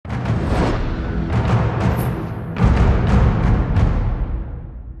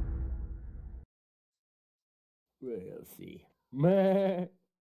Let's see. Meh.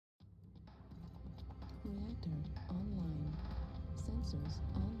 Reactor online. Sensors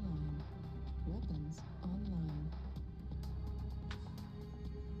online. Weapons online.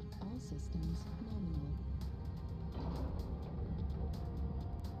 All systems nominal.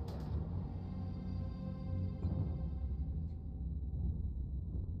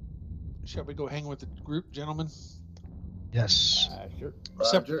 Shall we go hang with the group, gentlemen? Yes. Sure.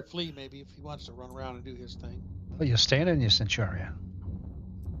 Except for the flea, maybe, if he wants to run around and do his thing. Oh, you're staying in your Centurion.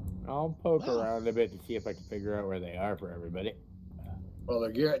 I'll poke around a bit to see if I can figure out where they are for everybody. Well,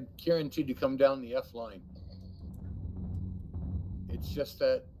 they're guaranteed to come down the F line. It's just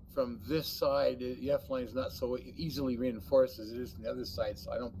that from this side, the F line is not so easily reinforced as it is on the other side,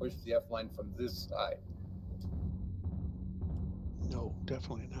 so I don't push the F line from this side. No,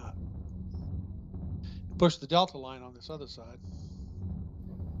 definitely not. Push the Delta line on this other side.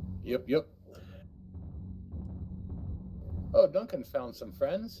 Yep. Oh, Duncan found some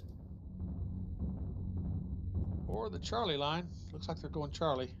friends. Or the Charlie line. Looks like they're going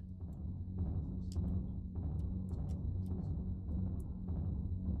Charlie.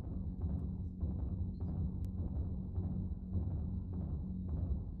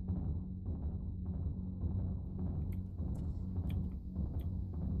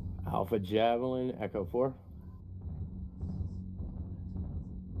 Alpha Javelin, Echo 4.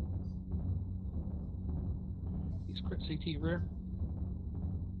 He's crit CT rear.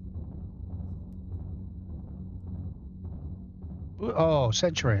 Oh,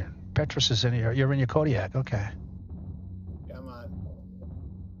 Centurion. Petrus is in here. You're in your Kodiak. Okay. Come on.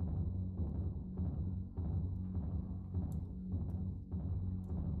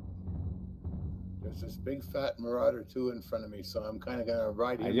 There's this big fat Marauder 2 in front of me, so I'm kind of going to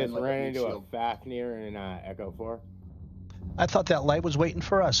ride him. I just ran into a Fafnir in Echo 4. I thought that light was waiting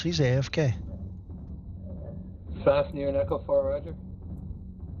for us. He's AFK. Fafnir and Echo 4, Roger.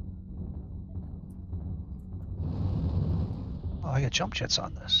 Oh, I got jump jets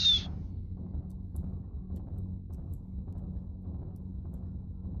on this.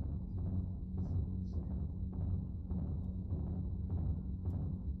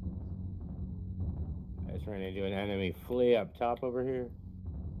 I just ran into an enemy flea up top over here.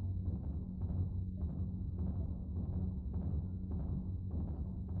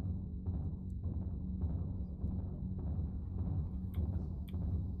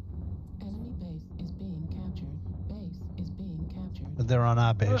 Enemy base is being captured. Base is being captured. But they're on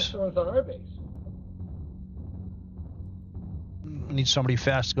our base. Someone's on our base. We need somebody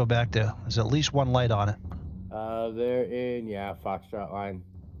fast to go back there. There's at least one light on it. They're in, Foxtrot line.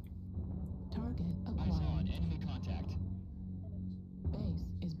 Target acquired. Enemy contact. Base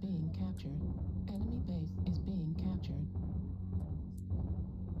is being captured. Enemy base is being captured.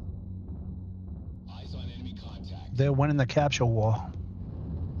 Eyes on enemy contact. They're winning the capture war.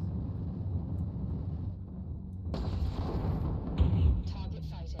 Target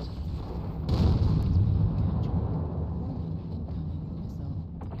sighted.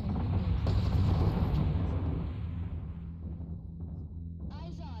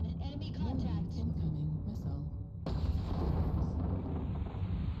 Eyes on enemy contact. Incoming missile.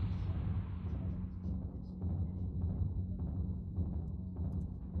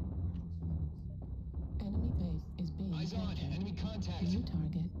 Enemy base is being Eyes on captured. enemy contact. New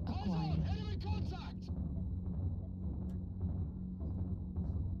target acquired. Enemy contact.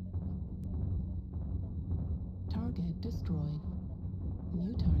 Target destroyed.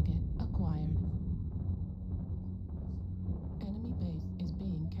 New target acquired. Enemy base is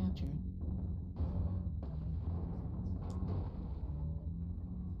being captured.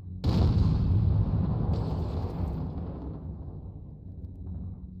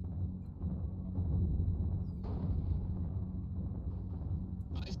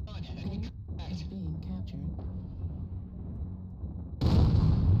 Eyes on enemy Enemy contact. is being captured.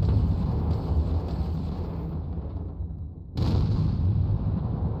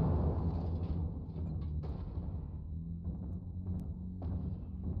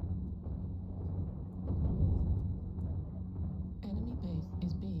 Enemy base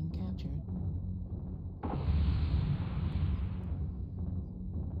is being captured.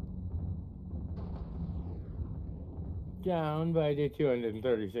 Down, but I did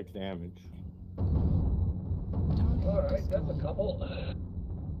 236 damage. Target All right, that's a destroyed. couple.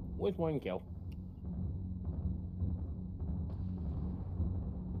 With 1 kill.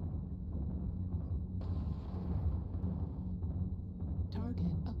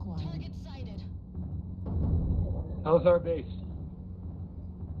 Target acquired. Target sighted. How's our base?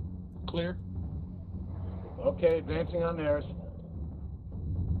 Clear. Okay, advancing on theirs.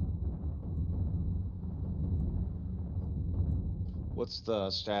 What's the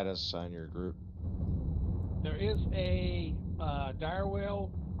status on your group? There is a dire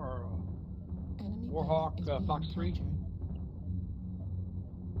whale or Enemy Warhawk base is being Fox 3.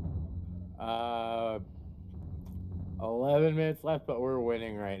 captured. 11 minutes left, but we're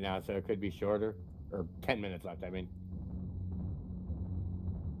winning right now, so it could be shorter. Or 10 minutes left, I mean.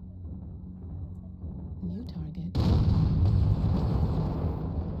 New target.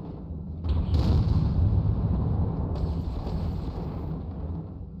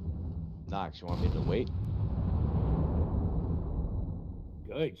 Knox, you want me to wait?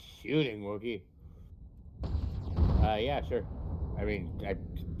 Good shooting, Wookie. Yeah, sure. I mean, I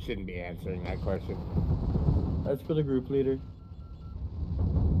shouldn't be answering that question. That's for the group leader.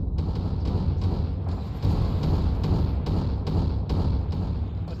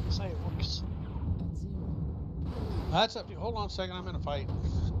 What did you say? It works. At 0. That's up to you. Hold on a second. I'm in a fight.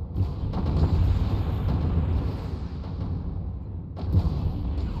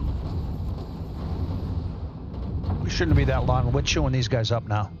 We shouldn't be that long. We're chewing these guys up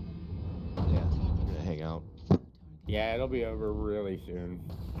now. Yeah, I'm gonna hang out. Yeah, it'll be over really soon.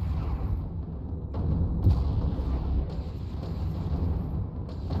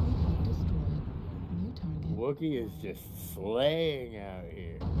 Target destroyed. New target. Wookie is just slaying out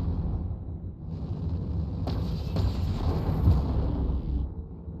here.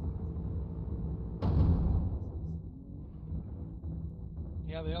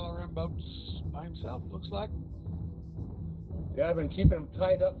 Yeah, the LRM boat's by himself, looks like. Yeah, I've been keeping them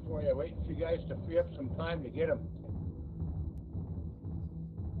tied up for you, waiting for you guys to free up some time to get them.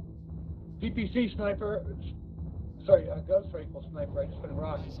 PPC sniper, sorry, ghost rifle sniper, I just been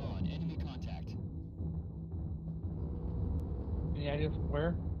rocked. Eyes on enemy contact. Any idea from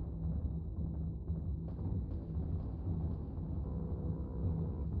where?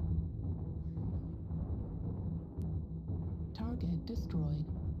 Target destroyed.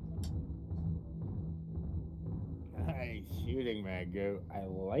 Nice shooting, Maggo. I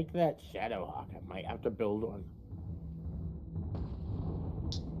like that Shadowhawk. I might have to build one.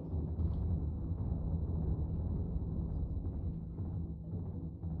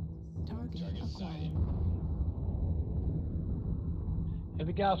 Target Target acquired. sighted.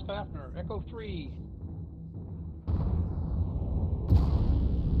 Heavy gas Fafner, Echo 3.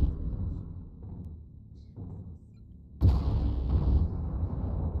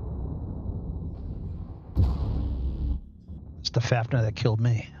 It's the Fafner that killed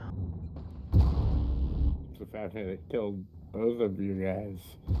me. It's the fact that it killed both of you guys.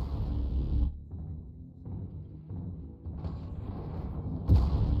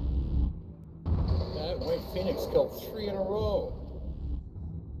 That White Phoenix killed 3 in a row.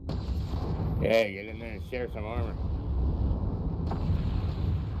 Yeah, get in there and share some armor.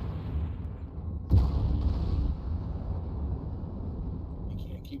 You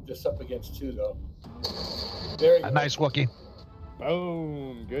can't keep this up against 2, though. There you go. Nice Wookie.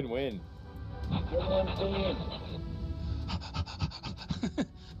 Boom! Good win. Good one, team.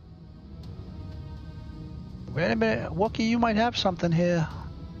 Wait a minute, Wookie, you might have something here.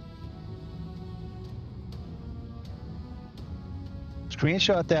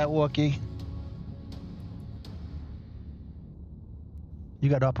 Screenshot that, Wookie. You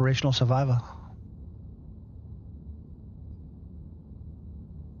got operational survivor.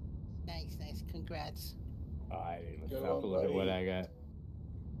 Nice, nice. Congrats. Oh, I didn't Good stop to one, look at what buddy. I got.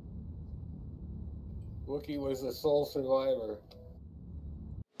 Wookie was the sole survivor.